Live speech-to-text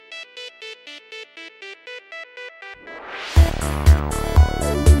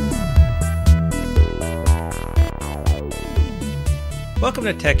Welcome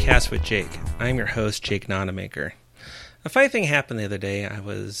to TechCast with Jake. I'm your host, Jake Nonamaker. A funny thing happened the other day. I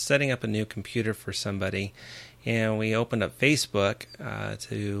was setting up a new computer for somebody, and we opened up Facebook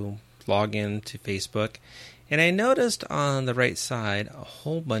to log in to Facebook, and I noticed on the right side a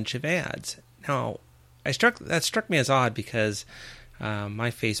whole bunch of ads. Now, that struck me as odd because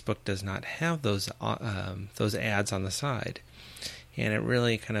my Facebook does not have those ads on the side, and it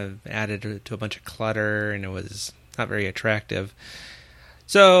really kind of added to a bunch of clutter, and it was not very attractive.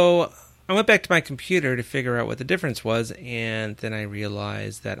 So I went back to my computer to figure out what the difference was, and then I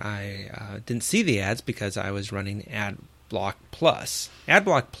realized that I didn't see the ads because I was running AdBlock Plus.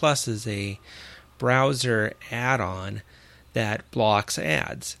 AdBlock Plus is a browser add-on that blocks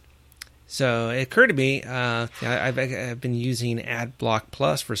ads. So it occurred to me, I've been using AdBlock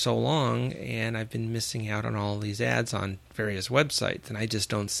Plus for so long, and I've been missing out on all these ads on various websites, and I just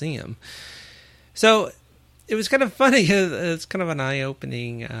don't see them. So it was kind of funny. It's kind of an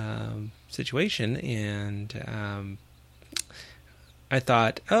eye-opening situation, and I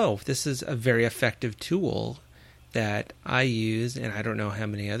thought, this is a very effective tool that I use, and I don't know how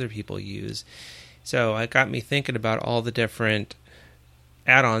many other people use. So it got me thinking about all the different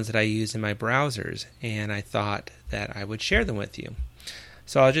add-ons that I use in my browsers, and I thought that I would share them with you.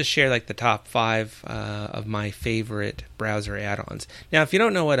 So I'll just share like the top 5 of my favorite browser add-ons. Now, if you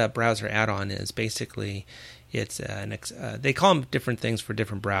don't know what a browser add-on is, basically it's they call them different things for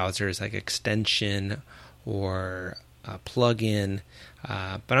different browsers, like extension or plugin.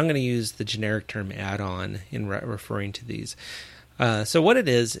 But I'm going to use the generic term add-on in referring to these. So what it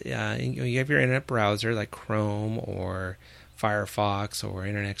is, you have your internet browser like Chrome or Firefox or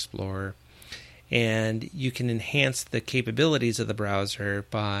Internet Explorer, and you can enhance the capabilities of the browser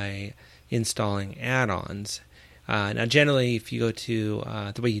by installing add-ons. Now, generally, if you go to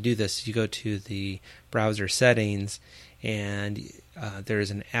the way you do this, you go to the browser settings, and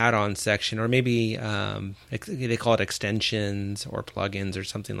there's an add-on section, or maybe they call it extensions or plugins or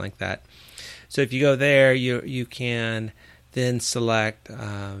something like that. So if you go there, you can then select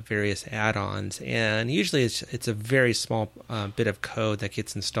various add-ons, and usually it's a very small bit of code that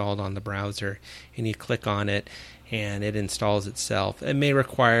gets installed on the browser, and you click on it, and it installs itself. It may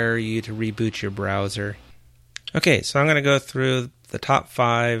require you to reboot your browser. Okay, so I'm going to go through the top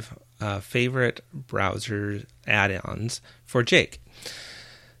 5 favorite browser add-ons for Jake.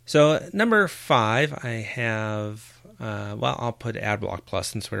 So number 5, I have, I'll put AdBlock Plus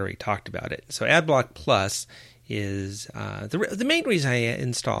since we already talked about it. So AdBlock Plus is, the main reason I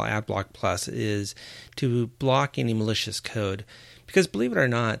install AdBlock Plus is to block any malicious code. Because believe it or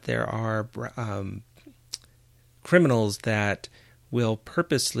not, there are criminals that will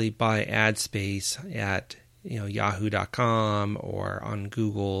purposely buy ad space at yahoo.com or on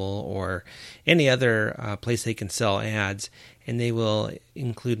Google or any other place they can sell ads, and they will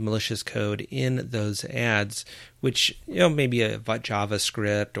include malicious code in those ads, which maybe a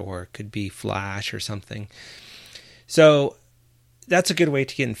JavaScript or could be Flash or something. So that's a good way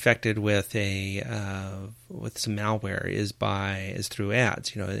to get infected with some malware is through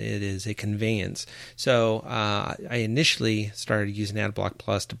ads. It is a conveyance. So I initially started using AdBlock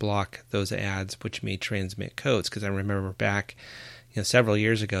Plus to block those ads which may transmit codes, because I remember back several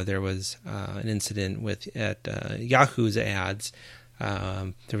years ago there was an incident at Yahoo's ads.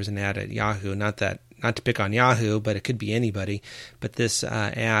 There was an ad at Yahoo, not to pick on Yahoo, but it could be anybody. But this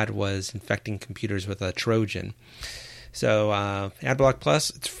ad was infecting computers with a Trojan. So AdBlock Plus,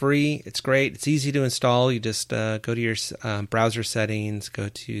 it's free, it's great, it's easy to install. You just go to your browser settings, go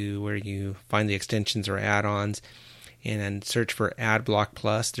to where you find the extensions or add-ons, and then search for AdBlock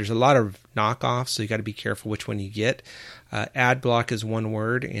Plus. There's a lot of knockoffs, so you got to be careful which one you get. AdBlock is one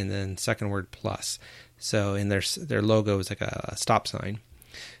word, and then second word plus. So in their logo is like a stop sign.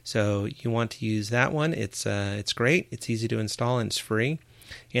 So you want to use that one. It's great, it's easy to install, and it's free.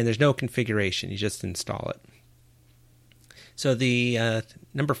 And there's no configuration, you just install it. So the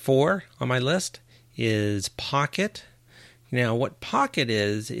number 4 on my list is Pocket. Now, what Pocket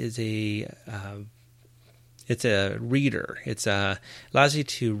is it's a reader. It's allows you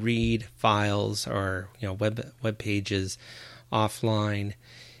to read files or web pages offline,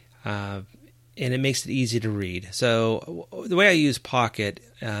 and it makes it easy to read. So the way I use Pocket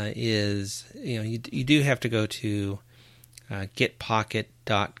is you do have to go to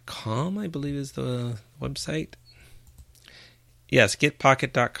getpocket.com, I believe is the website. Yes,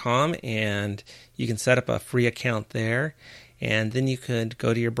 getpocket.com, and you can set up a free account there, and then you could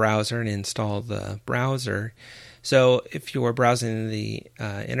go to your browser and install the browser. So if you're browsing the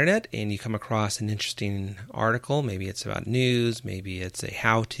internet and you come across an interesting article, maybe it's about news, maybe it's a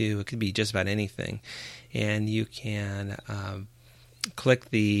how-to, it could be just about anything, and you can click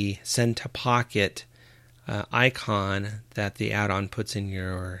the Send to Pocket icon that the add-on puts in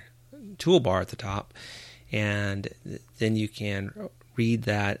your toolbar at the top, and then you can read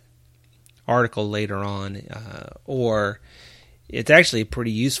that article later on, or it's actually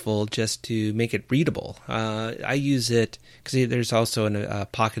pretty useful just to make it readable. I use it because there's also a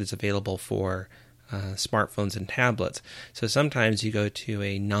Pocket is available for smartphones and tablets. So sometimes you go to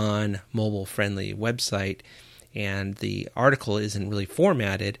a non-mobile friendly website and the article isn't really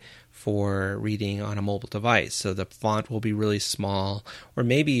formatted for reading on a mobile device. So the font will be really small, or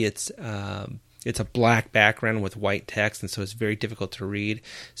maybe it's a black background with white text, and so it's very difficult to read.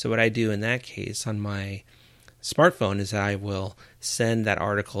 So what I do in that case on my smartphone is I will send that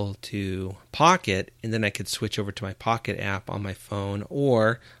article to Pocket, and then I could switch over to my Pocket app on my phone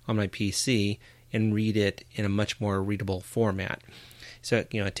or on my PC and read it in a much more readable format. So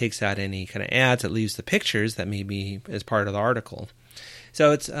it takes out any kind of ads. It leaves the pictures that may be as part of the article.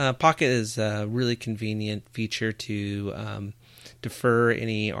 So it's Pocket is a really convenient feature to defer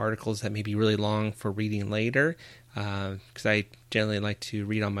any articles that may be really long for reading later, because I generally like to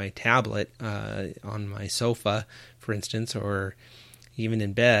read on my tablet, on my sofa, for instance, or even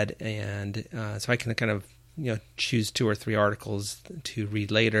in bed, and so I can kind of choose 2 or 3 articles to read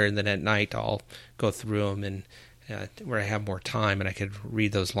later, and then at night I'll go through them and where I have more time, and I could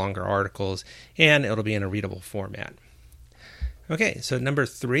read those longer articles, and it'll be in a readable format. Okay, so number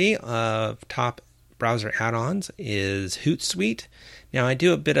 3 of top browser add-ons is Hootsuite. Now, I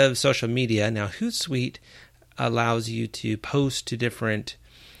do a bit of social media. Now, Hootsuite allows you to post to different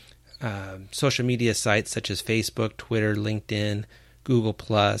social media sites such as Facebook, Twitter, LinkedIn, Google+,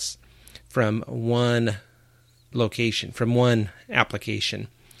 from one location, from one application.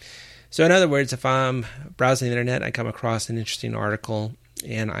 So in other words, if I'm browsing the internet, I come across an interesting article,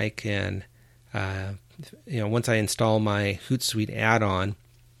 and I can, once I install my Hootsuite add-on,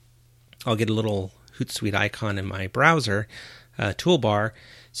 I'll get a little Hootsuite icon in my browser toolbar.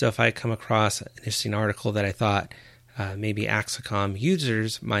 So if I come across an interesting article that I thought maybe Axicom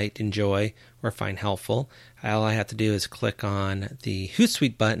users might enjoy or find helpful, all I have to do is click on the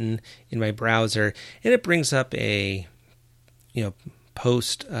Hootsuite button in my browser, and it brings up a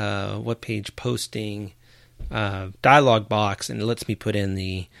web page posting dialog box, and it lets me put in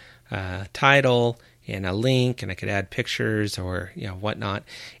the title and a link, and I could add pictures or whatnot,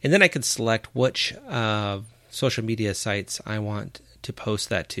 and then I could select which social media sites I want to post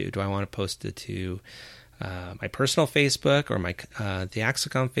that to. Do I want to post it to my personal Facebook, or my the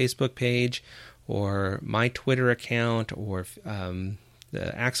Axicom Facebook page, or my Twitter account, or the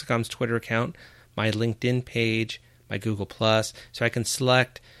Axicom's Twitter account, my LinkedIn page, my Google+. So I can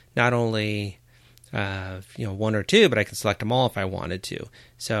select not only 1 or 2, but I can select them all if I wanted to.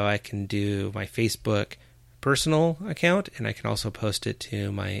 So I can do my Facebook personal account, and I can also post it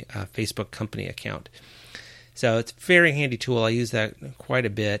to my Facebook company account. So it's a very handy tool. I use that quite a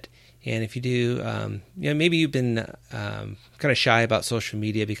bit. And if you do, maybe you've been kind of shy about social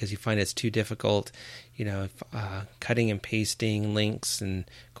media because you find it's too difficult, cutting and pasting links and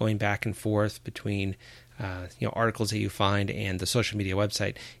going back and forth between articles that you find and the social media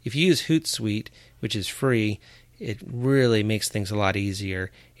website. If you use Hootsuite, which is free, it really makes things a lot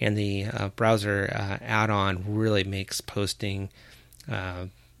easier, and the browser add-on really makes posting a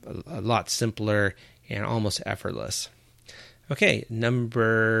lot simpler and almost effortless. Okay,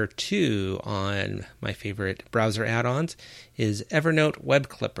 number 2 on my favorite browser add-ons is Evernote Web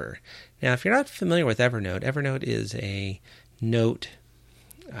Clipper. Now, if you're not familiar with Evernote, Evernote is a note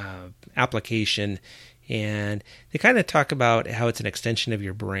application, and they kind of talk about how it's an extension of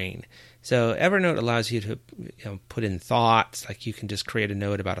your brain. So Evernote allows you to put in thoughts, like you can just create a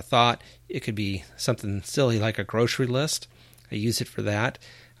note about a thought. It could be something silly like a grocery list. I use it for that.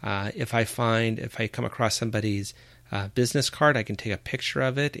 If I come across somebody's business card, I can take a picture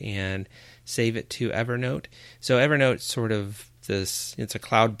of it and save it to Evernote. So Evernote sort of it's a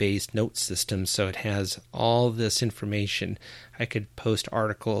cloud-based note system, so it has all this information. I could post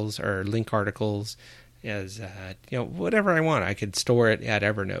articles or link articles as whatever I want. I could store it at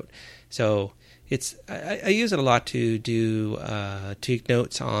Evernote. So I use it a lot to do take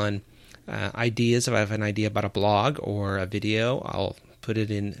notes on ideas. If I have an idea about a blog or a video, I'll put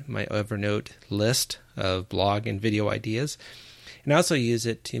it in my Evernote list of blog and video ideas. And I also use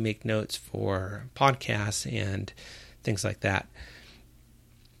it to make notes for podcasts and things like that.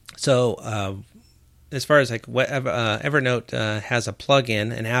 So as far as Evernote has a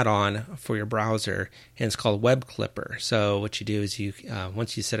plugin, an add-on for your browser, and it's called Web Clipper. So what you do is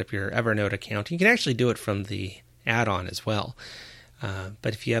once you set up your Evernote account, you can actually do it from the add-on as well.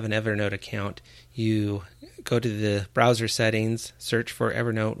 But if you have an Evernote account, you go to the browser settings, search for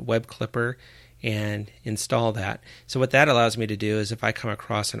Evernote Web Clipper, and install that. So what that allows me to do is if I come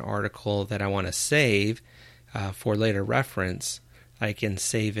across an article that I want to save for later reference, I can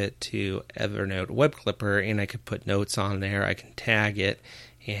save it to Evernote Web Clipper, and I could put notes on there. I can tag it,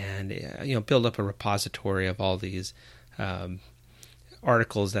 and build up a repository of all these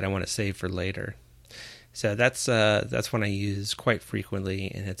articles that I want to save for later. So that's one I use quite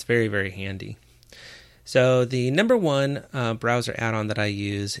frequently, and it's very, very handy. So the number one browser add-on that I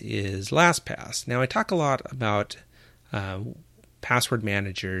use is LastPass. Now I talk a lot about password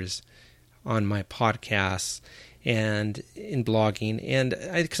managers on my podcasts and in blogging, and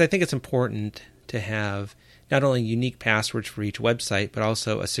because I think it's important to have not only unique passwords for each website, but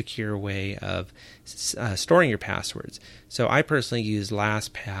also a secure way of storing your passwords. So I personally use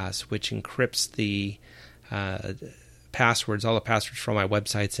LastPass, which encrypts the passwords, all the passwords from my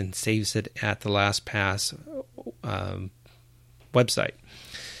websites, and saves it at the LastPass website.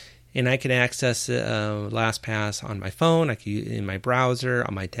 And I can access LastPass on my phone, I can use it in my browser,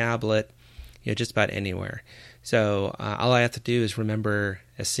 on my tablet, just about anywhere. So all I have to do is remember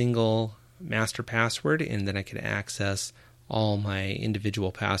a single master password, and then I can access all my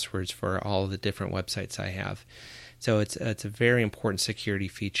individual passwords for all the different websites I have. So it's a very important security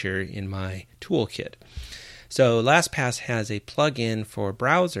feature in my toolkit. So LastPass has a plugin for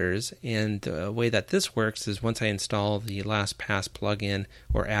browsers, and the way that this works is once I install the LastPass plugin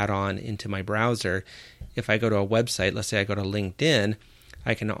or add-on into my browser, if I go to a website, let's say I go to LinkedIn,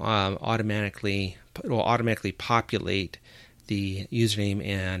 I can automatically populate the username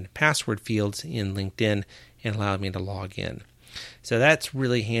and password fields in LinkedIn and allow me to log in. So that's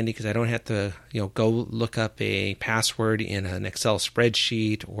really handy because I don't have to go look up a password in an Excel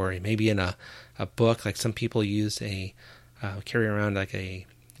spreadsheet or maybe in a book. Like some people use carry around like a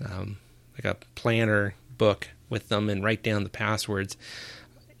planner book with them and write down the passwords.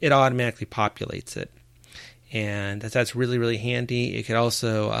 It automatically populates it. And that's really, really handy. It could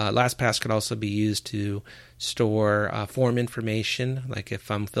also, LastPass could also be used to store form information. Like if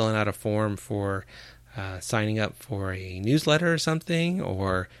I'm filling out a form for signing up for a newsletter or something,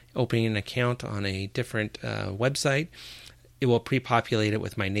 or opening an account on a different website, it will pre-populate it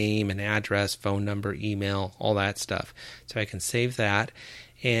with my name and address, phone number, email, all that stuff. So I can save that.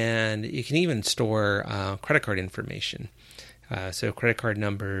 And you can even store credit card information. So credit card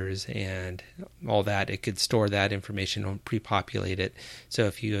numbers and all that, it could store that information and pre-populate it. So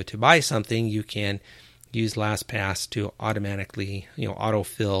if you go to buy something, you can use LastPass to automatically,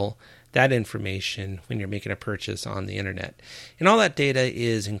 autofill that information when you're making a purchase on the internet. And all that data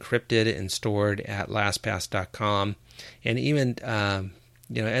is encrypted and stored at LastPass.com. And even, I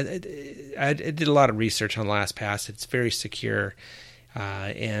did a lot of research on LastPass. It's very secure.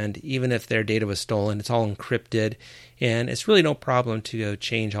 And even if their data was stolen, it's all encrypted, and it's really no problem to go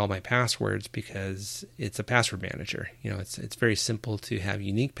change all my passwords because it's a password manager. It's very simple to have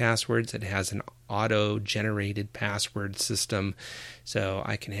unique passwords. It has an auto-generated password system, so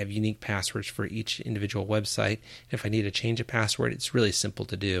I can have unique passwords for each individual website. If I need to change a password, it's really simple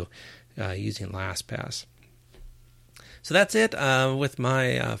to do using LastPass. So that's it with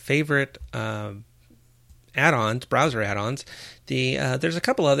my favorite add-ons, browser add-ons. There's a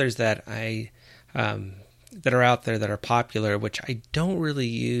couple others that that are out there that are popular, which I don't really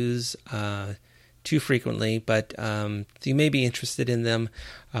use too frequently, but you may be interested in them.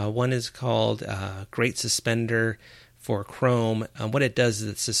 One is called Great Suspender for Chrome. What it does is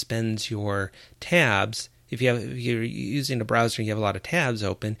it suspends your tabs. If you're using a browser and you have a lot of tabs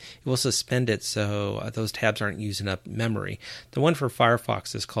open, it will suspend it so those tabs aren't using up memory. The one for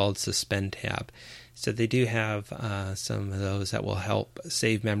Firefox is called Suspend Tab. So they do have some of those that will help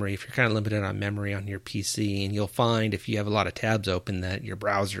save memory if you're kind of limited on memory on your PC. And you'll find if you have a lot of tabs open that your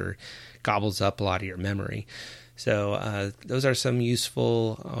browser gobbles up a lot of your memory. So those are some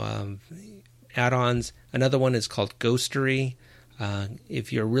useful add-ons. Another one is called Ghostery.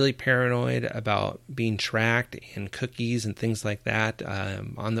 If you're really paranoid about being tracked and cookies and things like that,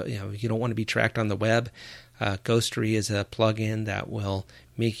 you don't want to be tracked on the web, Ghostery is a plugin that will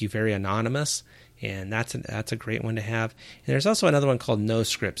make you very anonymous, and that's a great one to have. And there's also another one called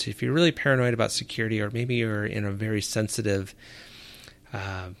NoScripts. If you're really paranoid about security, or maybe you're in a very sensitive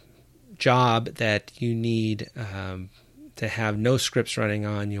job that you need to have NoScripts running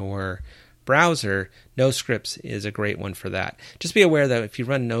on your browser, NoScripts is a great one for that. Just be aware that if you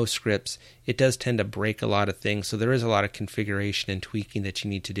run NoScripts, it does tend to break a lot of things. So there is a lot of configuration and tweaking that you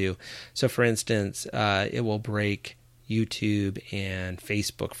need to do. So for instance, it will break YouTube and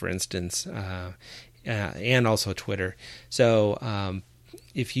Facebook, for instance. and also Twitter. So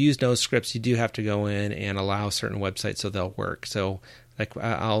if you use NoScripts, you do have to go in and allow certain websites so they'll work. So like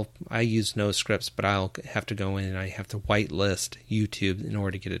I use NoScripts, but I'll have to go in and I have to whitelist YouTube in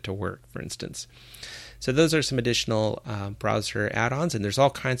order to get it to work, for instance. So those are some additional browser add-ons, and there's all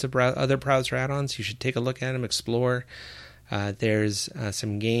kinds of other browser add-ons. You should take a look at them, explore. There's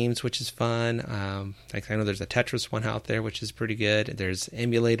some games, which is fun. Like I know there's a Tetris one out there, which is pretty good. There's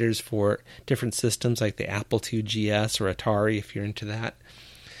emulators for different systems, like the Apple II GS or Atari, if you're into that.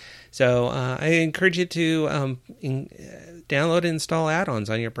 So I encourage you to download and install add-ons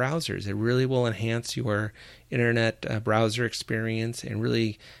on your browsers. It really will enhance your internet browser experience and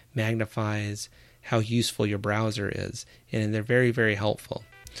really magnifies how useful your browser is. And they're very, very helpful.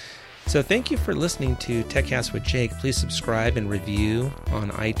 So thank you for listening to TechCast with Jake. Please subscribe and review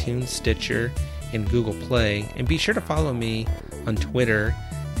on iTunes, Stitcher, and Google Play. And be sure to follow me on Twitter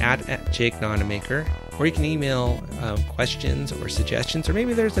at Jake Nonamaker. Or you can email questions or suggestions, or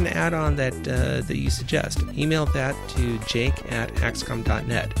maybe there's an add-on that you suggest. Email that to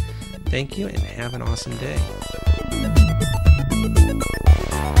jake@hackscom.net. Thank you, and have an awesome day.